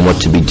looking at and what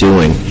to be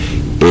doing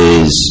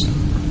is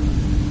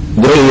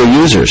look at your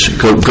users.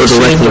 Go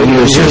directly to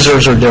your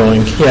users are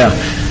doing,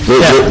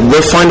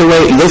 They'll find a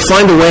way. They'll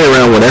find a way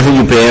around whatever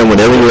you ban,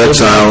 whatever you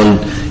exile, and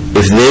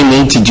if they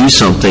need to do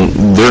something,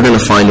 they're going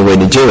to find a way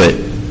to do it.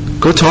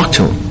 Go talk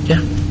to them.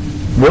 Yeah.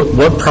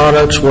 What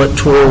products, what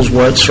tools,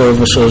 what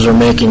services are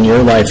making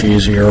your life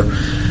easier?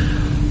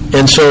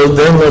 And so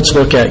then let's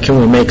look at, can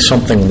we make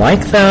something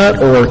like that,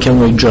 or can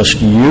we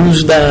just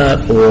use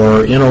that,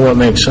 or what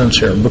makes sense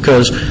here?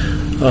 Because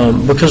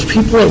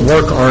people at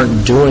work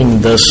aren't doing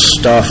this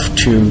stuff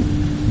to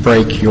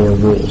break your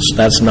rules.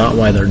 That's not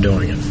why they're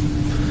doing it.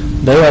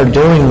 They are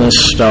doing this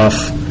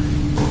stuff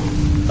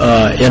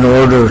in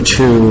order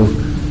to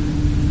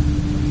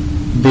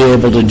be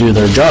able to do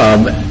their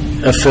job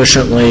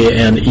efficiently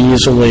and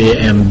easily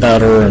and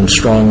better and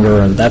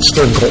stronger, and that's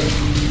their goal.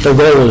 Their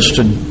goal is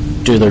to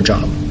do their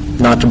job,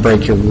 not to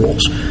break your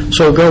rules.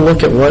 So go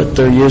look at what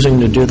they're using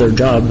to do their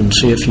job and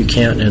see if you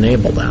can't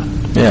enable that.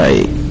 Yeah,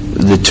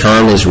 the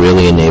term is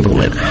really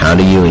enablement. How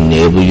do you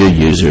enable your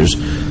users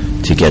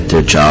to get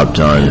their job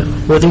done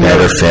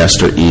better,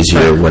 faster,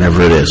 easier,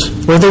 whatever it is?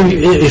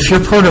 If you're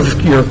part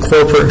of your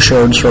corporate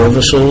shared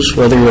services,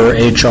 whether you're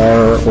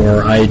HR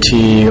or IT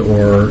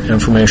or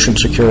information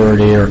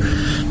security or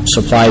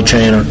supply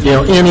chain or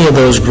any of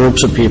those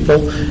groups of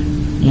people,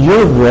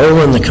 your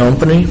role in the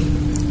company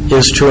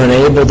is to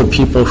enable the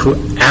people who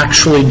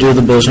actually do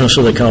the business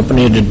of the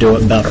company to do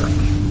it better.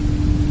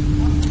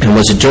 And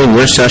was it during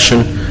your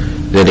session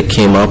that it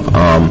came up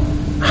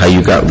how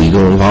you got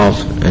legal involved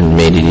and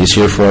made it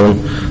easier for them?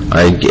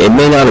 It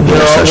may not have been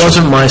a session. It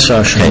wasn't my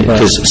session. Okay,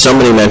 because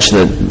somebody mentioned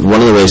that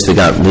one of the ways they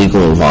got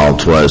legal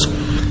involved was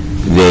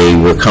they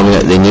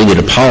needed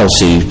a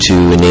policy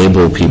to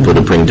enable people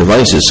to bring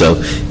devices, so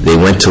they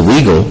went to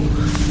legal,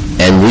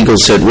 and legal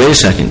said, wait a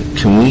second,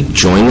 can we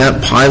join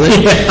that pilot?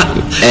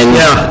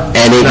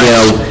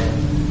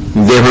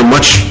 They were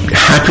much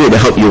happier to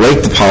help you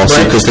write the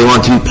policy because they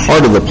want to be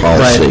part of the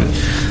policy.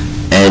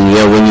 Right. And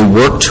when you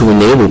work to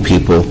enable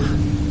people,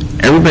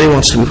 everybody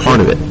wants to be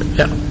part of it.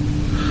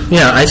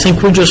 Yeah, I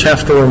think we just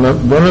have to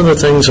remember, one of the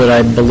things that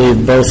I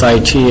believe both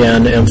IT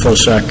and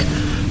InfoSec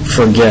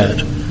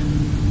forget,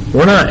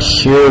 we're not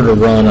here to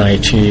run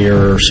IT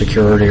or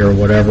security or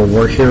whatever.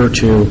 We're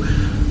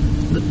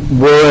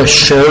a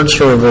shared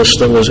service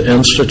that was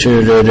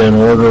instituted in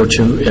order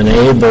to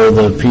enable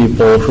the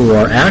people who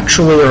are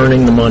actually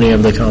earning the money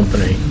of the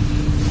company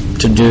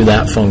to do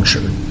that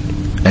function.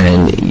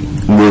 And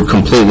we're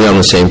completely on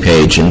the same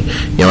page, and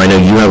I know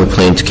you have a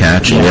plane to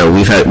catch, and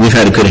we've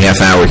had a good half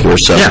hour here,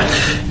 so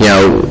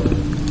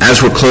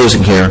as we're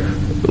closing here,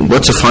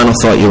 what's a final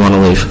thought you want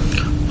to leave?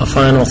 A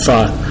final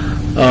thought.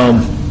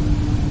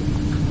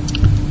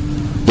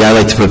 I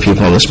like to put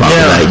people on the spot with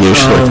that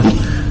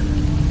usually.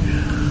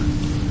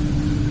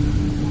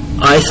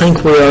 I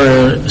think we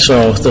are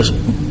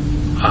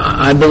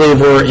I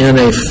believe we're in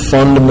a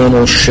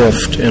fundamental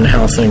shift in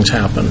how things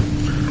happen.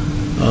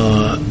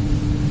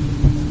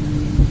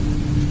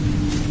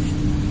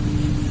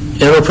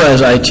 Enterprise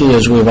IT,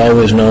 as we've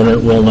always known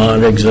it, will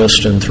not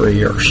exist in 3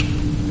 years.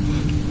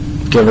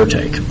 give or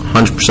take.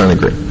 100%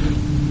 agree.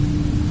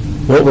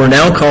 What we're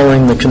now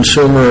calling the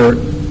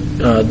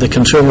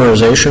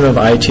consumerization of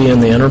IT in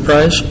the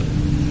enterprise,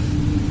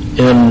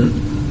 in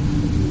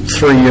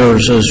 3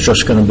 years is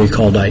just going to be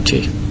called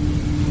IT.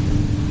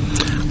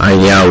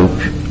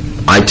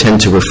 I tend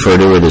to refer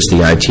to it as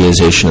the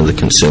ITization of the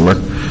consumer.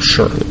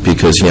 Sure.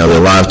 Because, a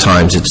lot of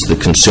times it's the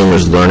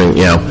consumers learning,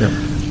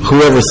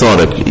 whoever thought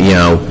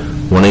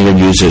one of your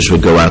users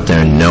would go out there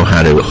and know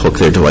how to hook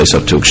their device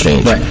up to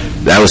Exchange. Right.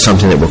 That was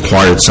something that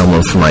required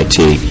someone from IT.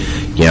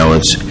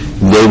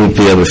 They would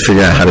be able to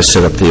figure out how to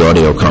set up the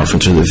audio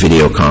conference or the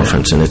video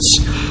conference, and it's,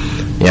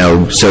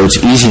 so it's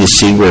easy to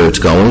see where it's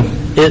going.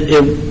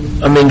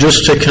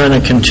 Just to kind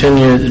of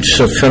continue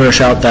to finish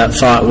out that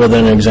thought with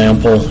an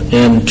example,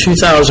 in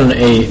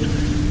 2008,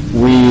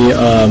 we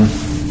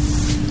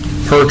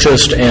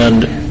purchased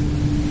and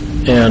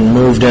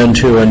moved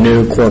into a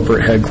new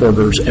corporate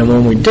headquarters. And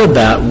when we did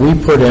that, we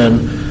put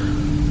in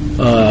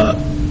a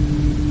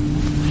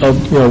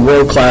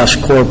world-class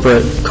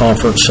corporate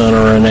conference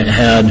center, and it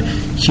had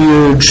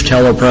huge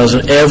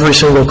telepresence. Every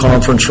single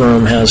conference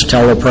room has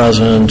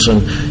telepresence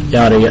and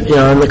yada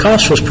yada. And the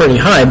cost was pretty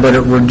high, but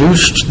it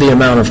reduced the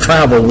amount of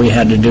travel we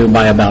had to do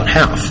by about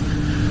half.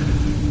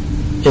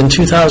 In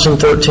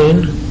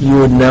 2013, you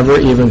would never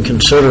even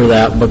consider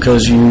that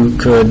because you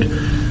could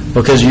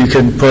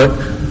put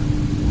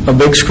a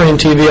big screen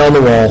TV on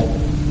the wall,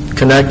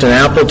 connect an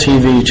Apple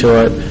TV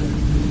to it,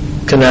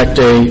 connect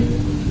a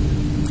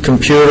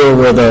computer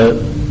with a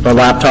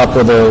laptop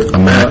with a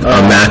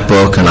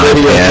MacBook, an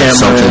iPad,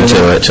 something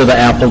to it, to the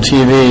Apple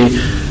TV,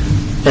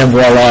 and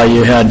voila,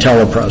 you had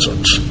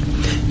telepresence.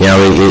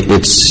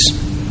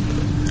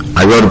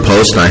 I wrote a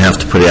post, and I have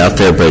to put it out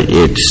there, but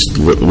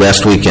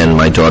last weekend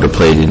my daughter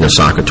played in a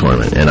soccer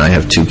tournament, and I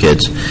have 2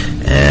 kids,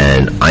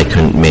 and I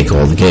couldn't make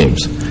all the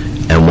games.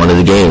 And one of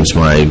the games,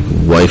 my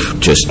wife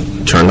just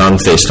turned on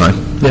FaceTime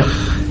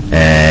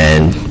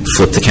and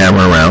flipped the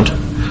camera around,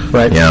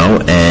 right?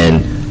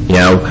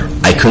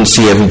 I couldn't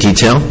see every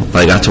detail,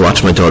 but I got to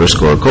watch my daughter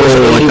score goals.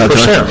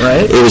 80%,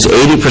 right? It was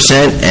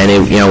 80%, and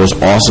it was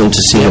awesome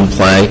to see him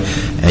play.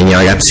 And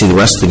I got to see the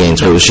rest of the game,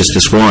 so it was just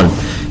this one.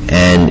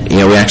 And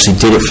we actually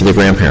did it for the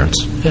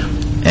grandparents. Yeah.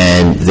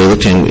 And they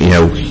looked in.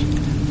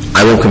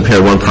 I won't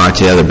compare one product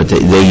to the other, but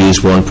they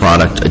used one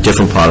product, a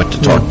different product,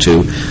 to talk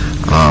to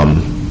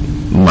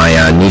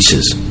my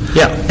nieces.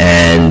 Yeah.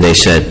 And they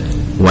said,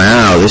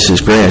 "Wow, this is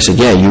great." I said,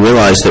 "Yeah, you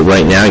realize that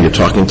right now you're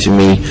talking to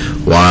me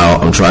while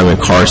I'm driving a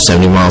car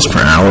 70 miles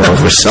per hour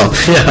over so."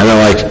 Yeah. And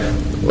they're like,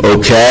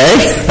 "Okay."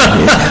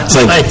 It's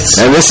like, nice.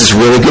 And this is a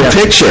really good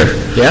picture.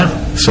 Yeah.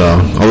 So,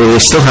 although they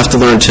still have to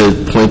learn to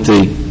point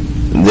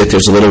that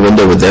there's a little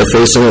window with their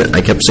face in it.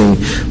 I kept seeing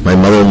my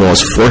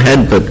mother-in-law's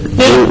forehead, but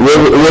we'll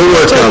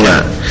work on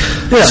that.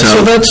 Yeah,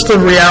 so that's the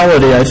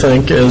reality, I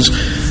think, is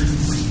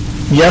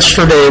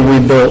yesterday we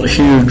built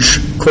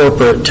huge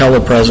corporate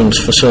telepresence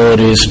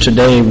facilities.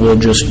 Today we'll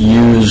just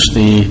use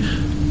the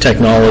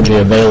technology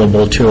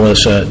available to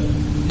us at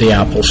the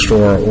Apple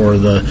Store or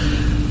the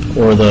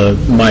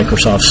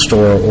Microsoft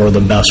Store or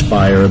the Best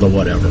Buy or the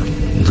whatever.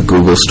 The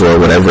Google Store,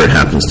 whatever it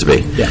happens to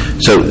be. Yeah.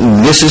 So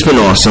this has been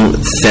awesome.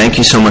 Thank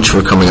you so much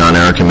for coming on,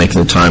 Eric, and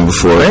making the time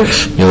before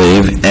you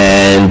leave.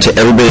 And to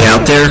everybody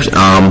out there,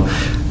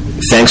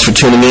 thanks for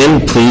tuning in.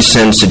 Please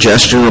send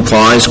suggestions,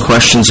 replies,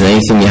 questions, and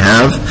anything you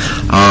have.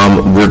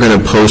 We're going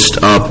to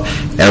post up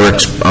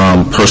Eric's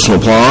personal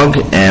blog,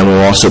 and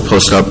we'll also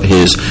post up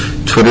his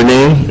Twitter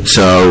name.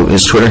 So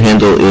his Twitter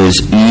handle is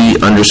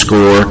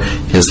 _,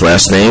 his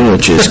last name,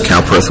 which is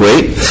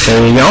Cowperthwaite.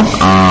 There you go.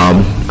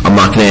 I'm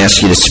not going to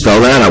ask you to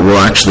spell that. I will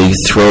actually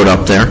throw it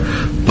up there.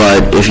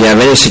 But if you have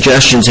any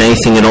suggestions,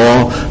 anything at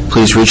all,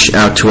 please reach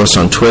out to us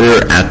on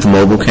Twitter at the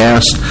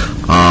Mobilecast.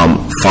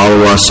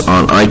 Follow us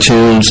on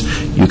iTunes.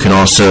 You can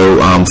also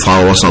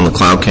follow us on the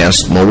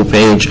Cloudcast mobile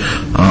page,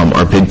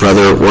 our Big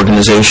Brother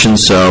organization.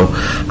 So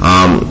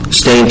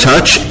stay in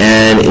touch,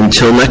 and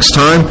until next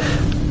time,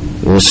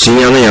 we'll see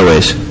you on the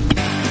airways.